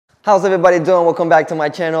How's everybody doing? Welcome back to my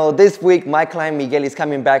channel. This week, my client Miguel is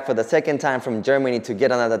coming back for the second time from Germany to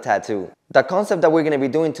get another tattoo. The concept that we're going to be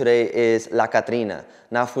doing today is La Catrina.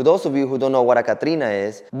 Now, for those of you who don't know what a Catrina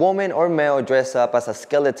is, woman or male dress up as a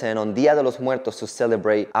skeleton on Dia de los Muertos to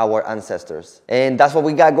celebrate our ancestors. And that's what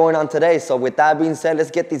we got going on today. So with that being said,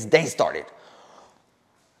 let's get this day started.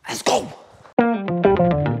 Let's go!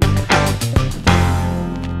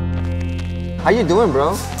 How you doing,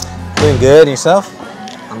 bro? Doing good, and yourself?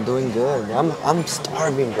 I'm doing good, bro. I'm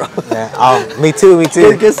starving, bro. Yeah. Me too.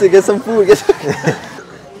 Get some food.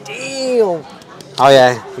 Damn. Oh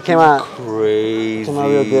yeah, it came out Crazy. Came out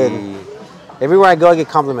real good. Everywhere I go, I get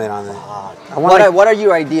complimented on it. What are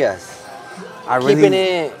your ideas? Keeping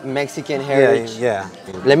it Mexican heritage. Yeah.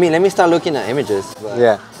 Let me start looking at images. But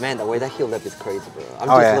Yeah. Man, the way that heel lip is crazy, bro. I'm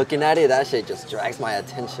just looking at it. That shit just drags my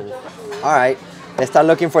attention. All right, let's start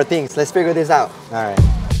looking for things. Let's figure this out. All right.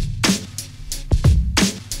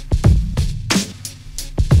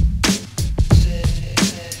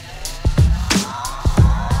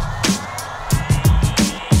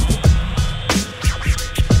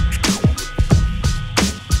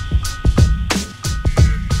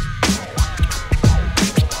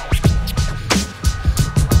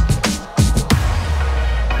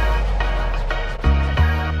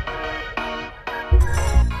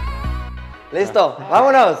 Listo,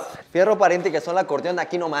 vámonos. Fierro pariente que son la acordeón de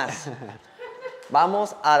aquí nomás.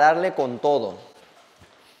 Vamos a darle con todo.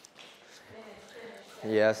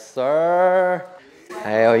 Yes, sir.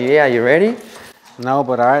 Hell yeah, you ready? No,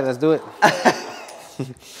 but all right, let's do it.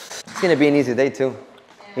 It's gonna be an easy day too.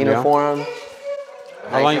 Uniform.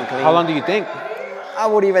 How long do you think? I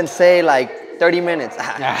would even say like 30 minutes.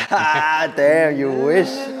 Damn, you wish.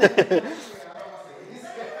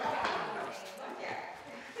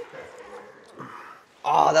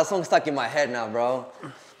 Oh, that song's stuck in my head now, bro.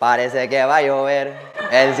 Parece que va a llover,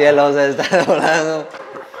 el cielo se está doblando.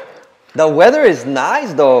 The weather is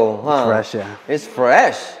nice though, huh? Fresh, yeah. It's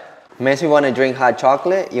fresh. Makes me want to drink hot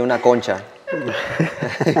chocolate y una concha. There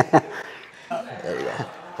you go.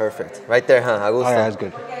 Perfect. Right there, huh? A gusto. Oh, yeah, that's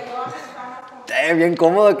good. Damn, bien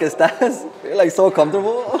cómodo que estás. You're like so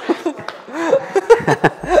comfortable.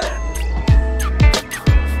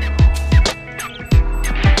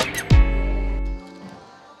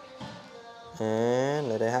 And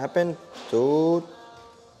let it happen, dude.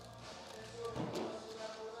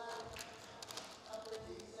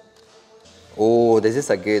 Oh, this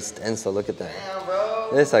is a good stencil. Look at that. Damn, bro.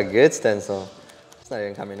 This is a good stencil. It's not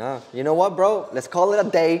even coming off. You know what, bro? Let's call it a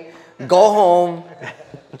day. Go home.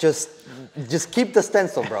 Just keep the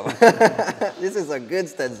stencil, bro. This is a good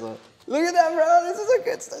stencil. Look at that, bro. This is a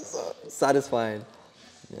good stencil. Satisfying.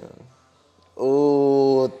 Yeah.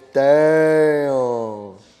 Oh,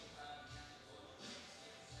 damn.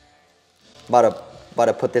 About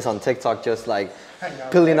to put this on TikTok, just like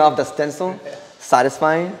peeling off the stencil.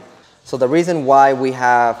 Satisfying. So the reason why we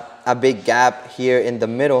have a big gap here in the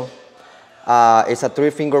middle is a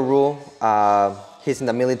 3-finger rule. He's in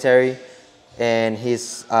the military, and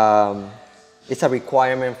it's a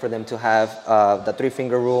requirement for them to have the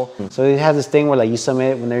 3-finger rule. So it has this thing where like you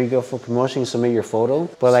submit, whenever you go for promotion, you submit your photo.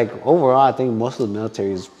 But like overall, I think most of the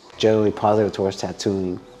military is generally positive towards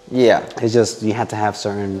tattooing. Yeah. It's just you have to have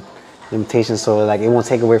certain limitations so like it won't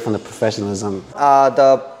take away from the professionalism.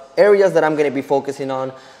 The areas that I'm going to be focusing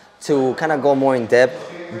on to kind of go more in depth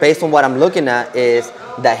based on what I'm looking at is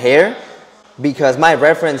the hair, because my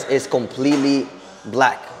reference is completely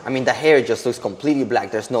black. I mean, the hair just looks completely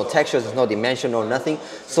black. There's no texture, there's no dimension, no nothing.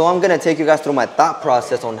 So I'm going to take you guys through my thought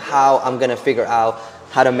process on how I'm going to figure out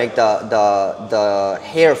how to make the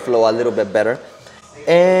hair flow a little bit better.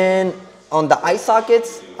 And on the eye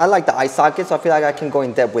sockets, I like the eye sockets, so I feel like I can go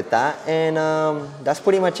in depth with that. And that's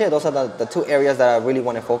pretty much it. Those are the 2 areas that I really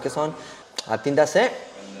want to focus on. I think that's it.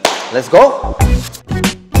 Let's go.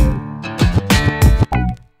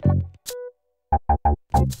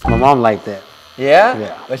 My mom liked that. Yeah?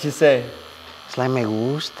 Yeah. What'd she say? It's like, me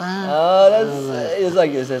gusta. Oh, it's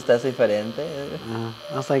like, estás diferente.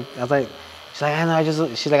 I was like, she's like, I know, I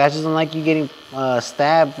just don't like you getting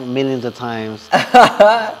stabbed millions of times.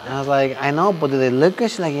 I was like, I know, but do they look good?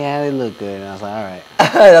 She's like, yeah, they look good. And I was like, all right.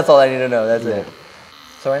 That's all I need to know, that's it.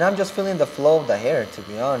 So right now I'm just feeling the flow of the hair, to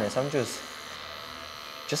be honest. I'm just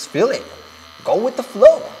feel it. Go with the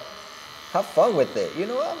flow. Have fun with it. You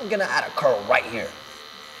know what? I'm gonna add a curl right here.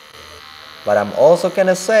 But I'm also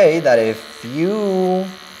gonna say that if you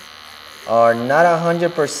are not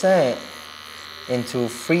 100% into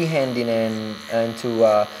freehanding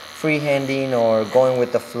freehanding or going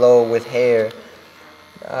with the flow with hair,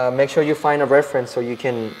 make sure you find a reference so you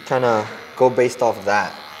can kind of go based off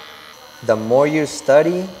that. The more you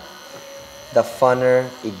study, the funner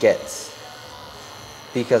it gets.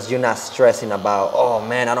 Because you're not stressing about, oh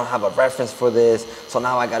man, I don't have a reference for this, so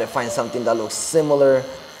now I gotta find something that looks similar,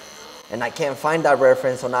 and I can't find that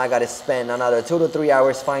reference, so now I gotta spend another 2 to 3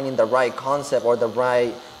 hours finding the right concept or the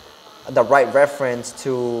right reference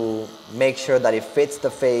to make sure that it fits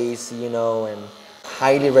the face, you know. And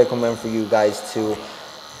highly recommend for you guys to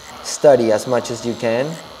study as much as you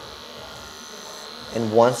can.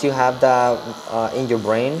 And once you have that in your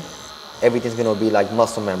brain, everything's gonna be like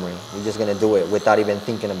muscle memory. You're just gonna do it without even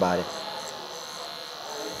thinking about it.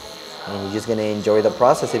 And you're just gonna enjoy the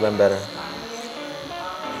process even better.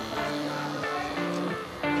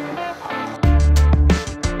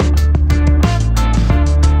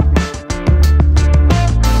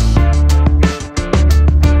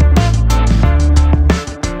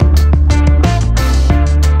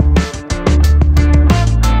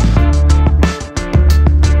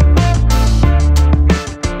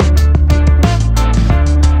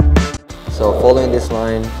 So following this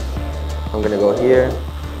line, I'm gonna go here,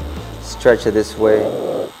 stretch it this way,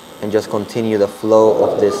 and just continue the flow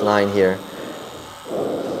of this line here.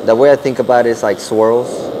 The way I think about it is like swirls.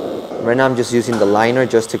 Right now I'm just using the liner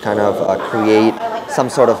just to kind of create some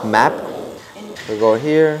sort of map. So go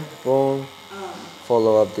here, boom,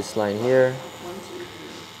 follow up this line here.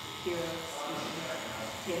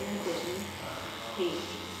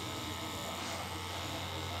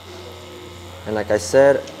 And like I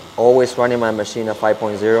said, always running my machine at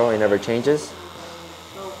 5.0, it never changes.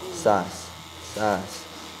 Sass, sass.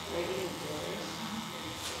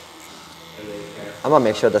 I'm gonna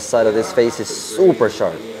make sure the side of this face is super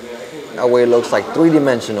sharp. That way it looks like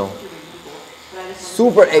three-dimensional.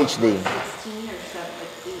 Super HD.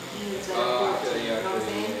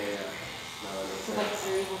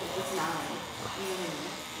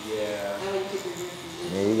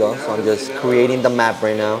 There you go, so I'm just creating the map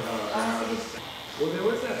right now. Well, there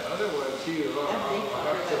was that other one too.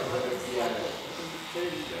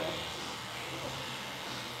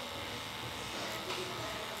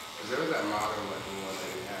 There was that modern looking one that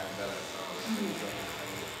we had that I saw.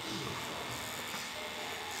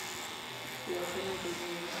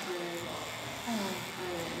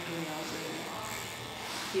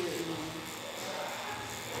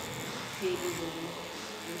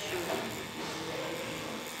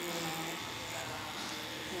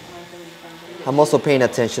 I'm also paying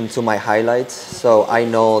attention to my highlights, so I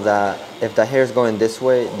know that if the hair is going this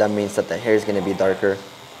way, that means that the hair is going to be darker.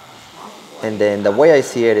 And then the way I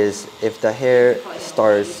see it is, if the hair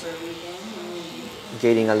starts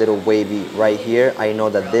getting a little wavy right here, I know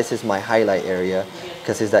that this is my highlight area,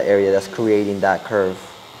 because it's the area that's creating that curve.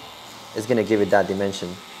 It's going to give it that dimension.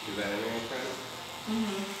 Is that in there, friend?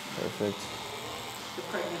 Perfect.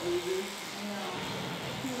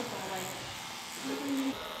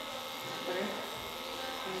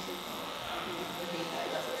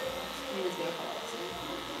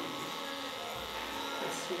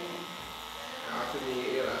 After the,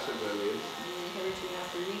 yeah, that's what that is.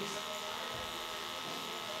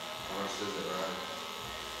 How much does it run?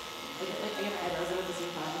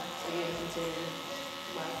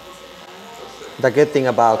 The good thing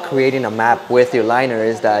about creating a map with your liner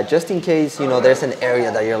is that just in case, you know, there's an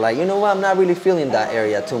area that you're like, you know what, I'm not really feeling that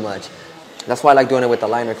area too much. That's why I like doing it with the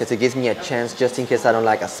liner, because it gives me a chance, just in case I don't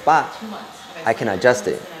like a spot, I can adjust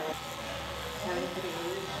it.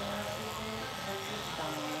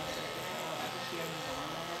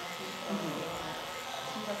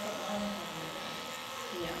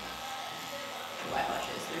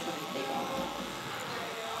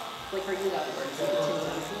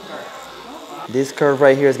 This curve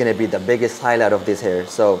right here is going to be the biggest highlight of this hair.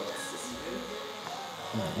 So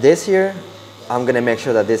this here, I'm going to make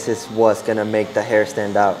sure that this is what's going to make the hair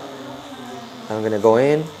stand out. I'm going to go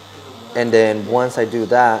in, and then once I do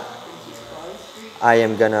that, I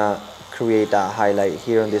am going to create that highlight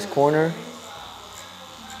here in this corner.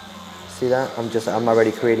 See that? I'm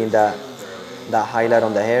already creating that highlight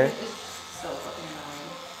on the hair.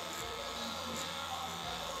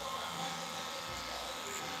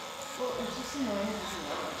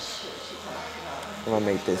 I'm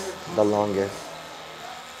gonna make this the longest.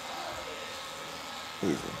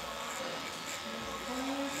 Easy.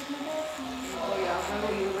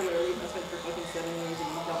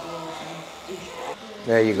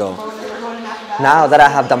 There you go. Now that I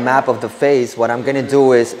have the map of the face, what I'm gonna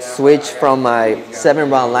do is switch from my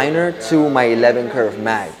 7-round liner to my 11 curve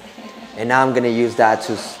mag. And now I'm gonna use that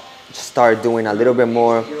to start doing a little bit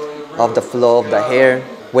more of the flow of the hair.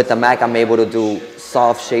 With the mag, I'm able to do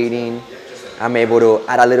soft shading. I'm able to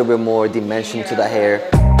add a little bit more dimension to the hair.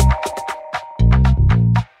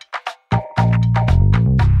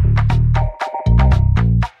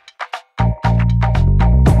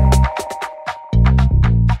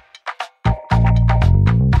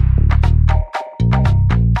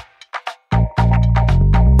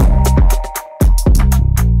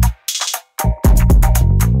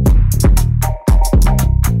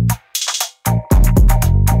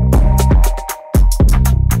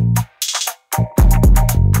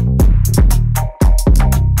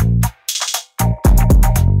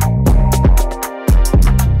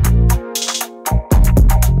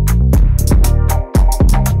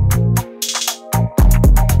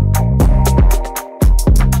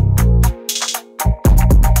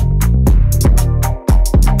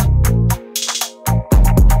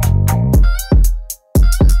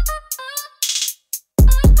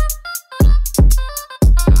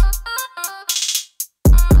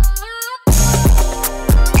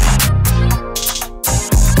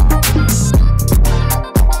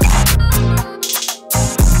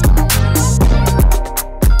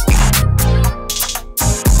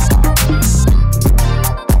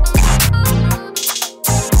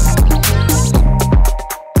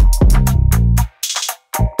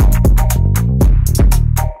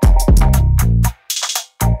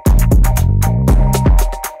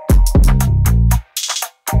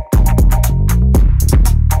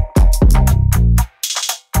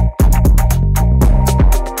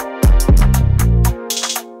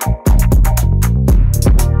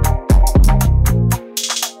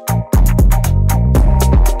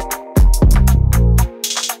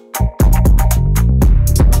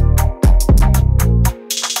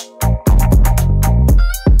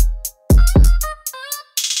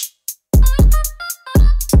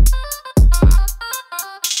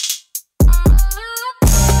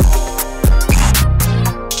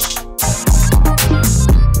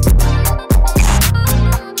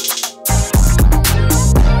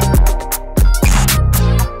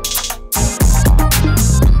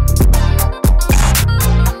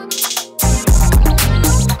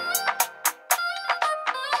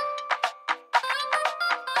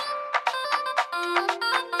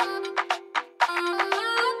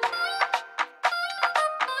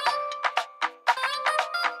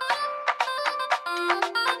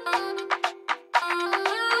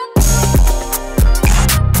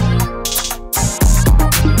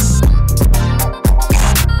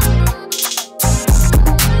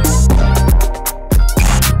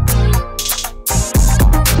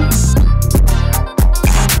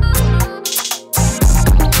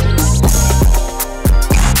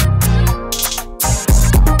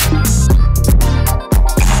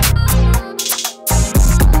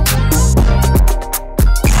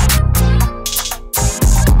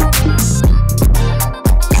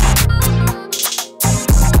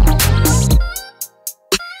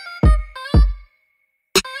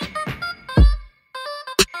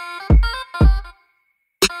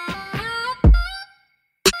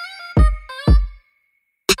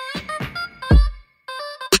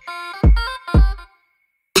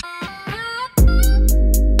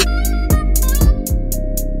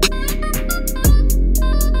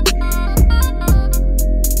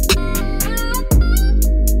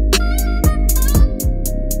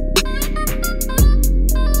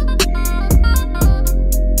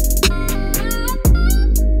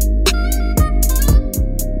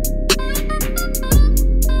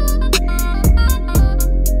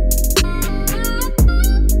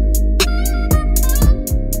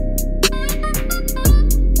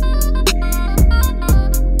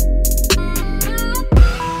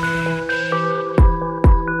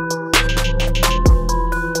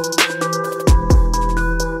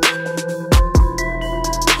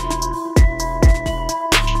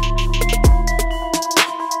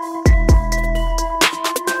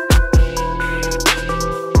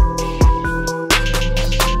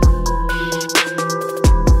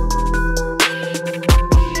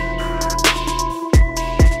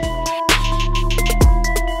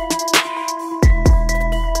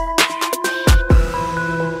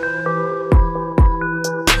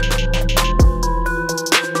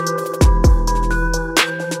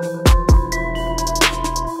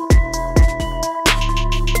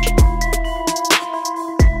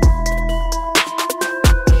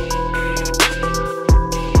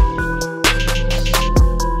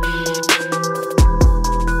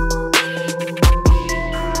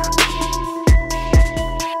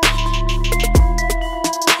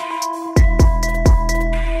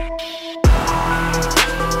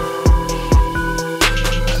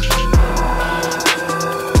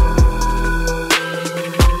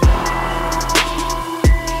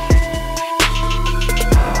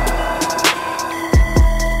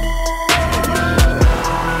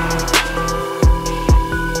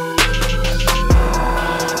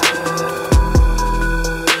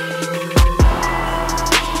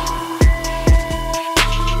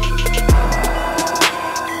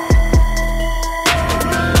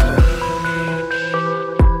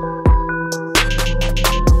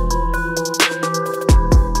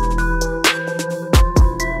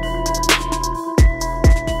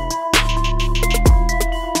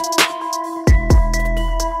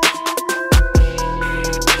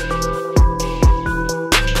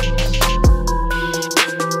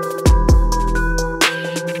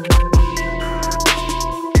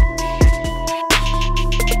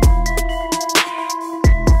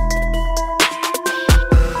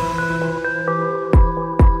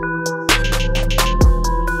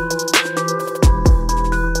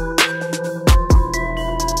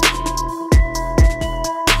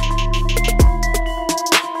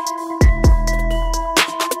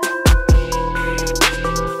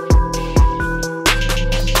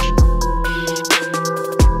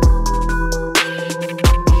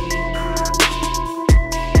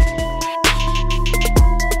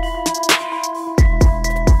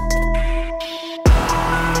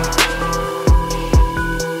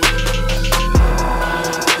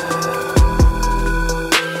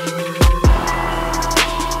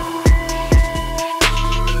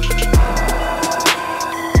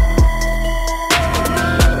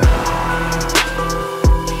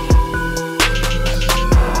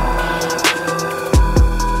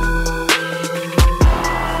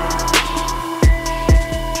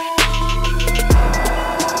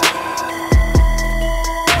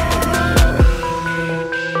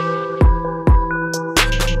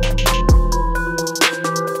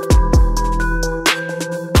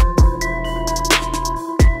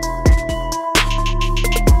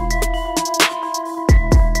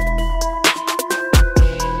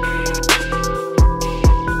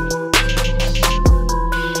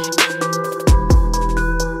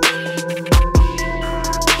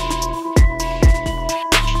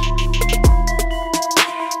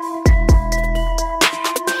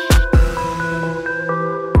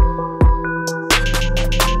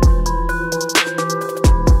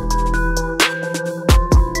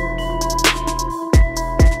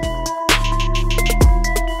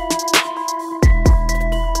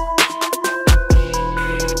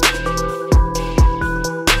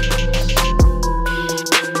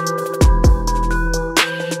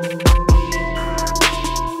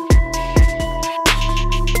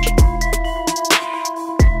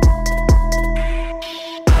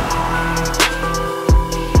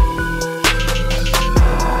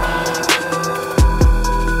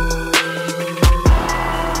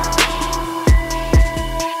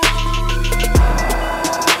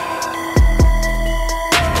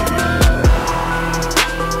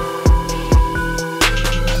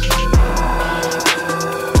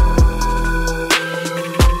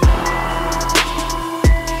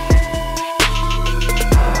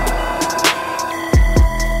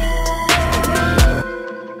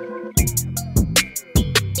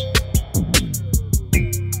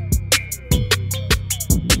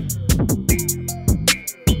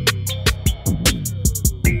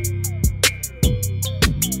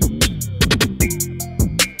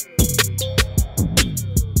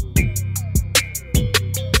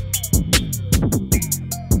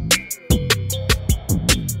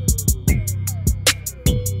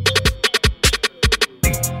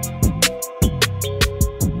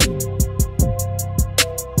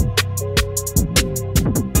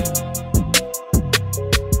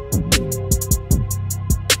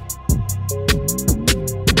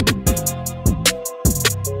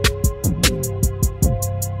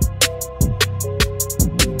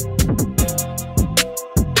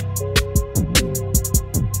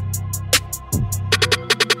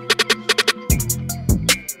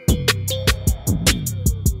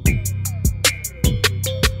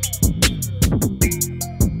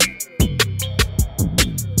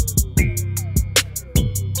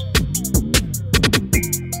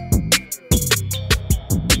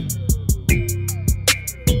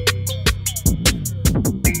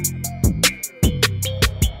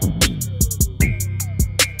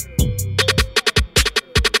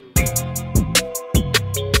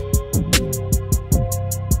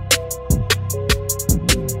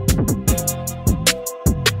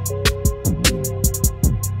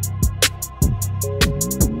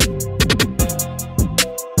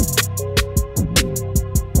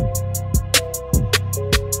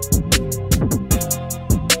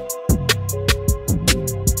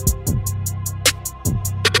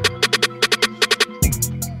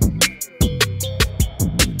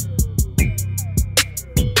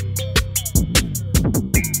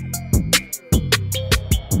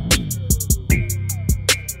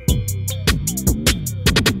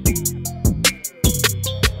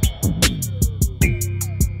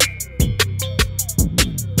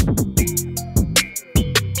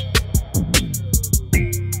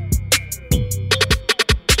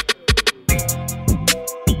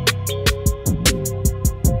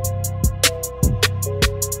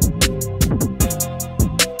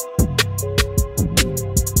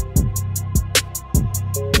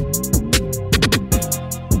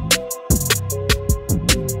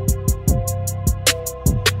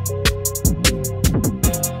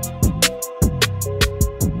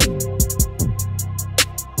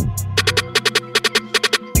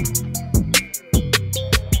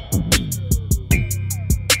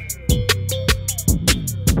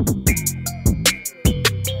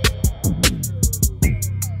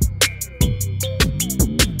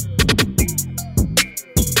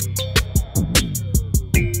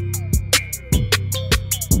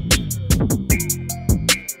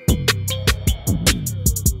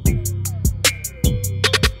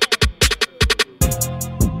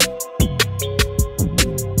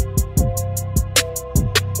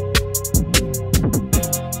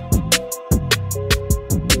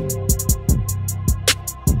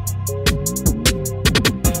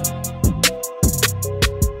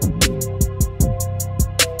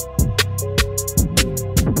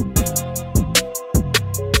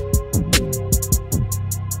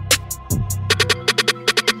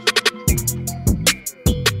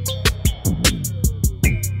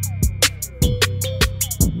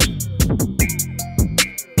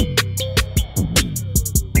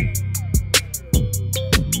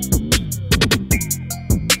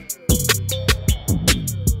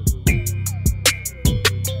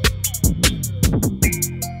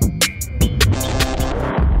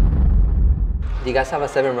 you guys have a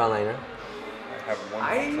 7 round liner? Have one.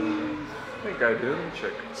 I think I do. Let me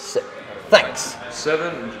check. Thanks.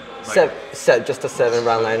 7. Like, Just a 7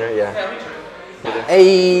 round liner, yeah.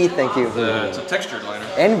 Hey, thank you. it's a textured liner.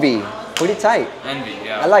 Envy, pretty tight. Envy,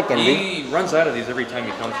 yeah. I like Envy. He runs out of these every time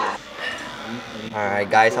he comes here. All right,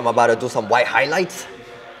 guys, I'm about to do some white highlights.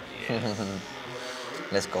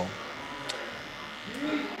 Let's go.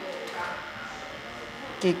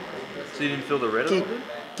 Kick, So you didn't feel the red a kick, little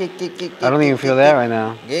bit? kick. I don't even feel that right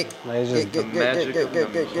now. Kick, Like, it's just kick, magic of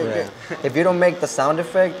numbers. kick. If you don't make the sound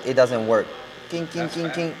effect, it doesn't work. King, king, king,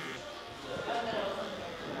 king.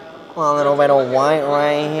 A little bit of white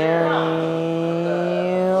right here.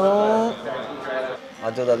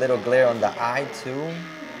 I'll do the little glare on the eye too.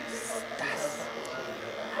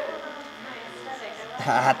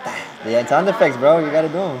 The sound effects, bro. You gotta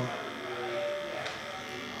do them.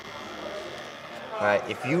 All right.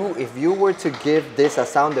 If you were to give this a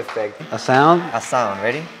sound effect, A sound? a sound.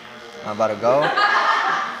 Ready? I'm about to go. All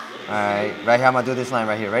right. Right here. I'm gonna do this line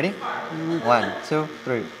right here. Ready? 1, 2,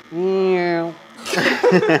 3. Meow.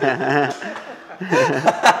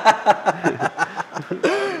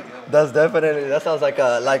 That's definitely. That sounds like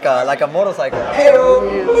a motorcycle.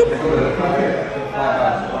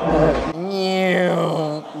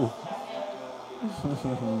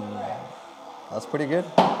 That's pretty good.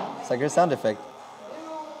 It's a good sound effect.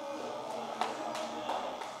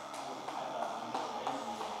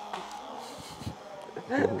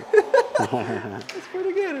 It's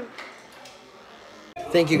pretty good.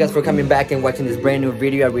 Thank you guys for coming back and watching this brand new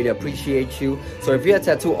video. I really appreciate you. So if you're a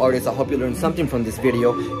tattoo artist, I hope you learned something from this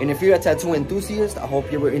video. And if you're a tattoo enthusiast, I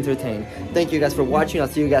hope you were entertained. Thank you guys for watching. I'll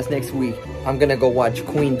see you guys next week. I'm gonna go watch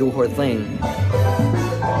Queen do her thing.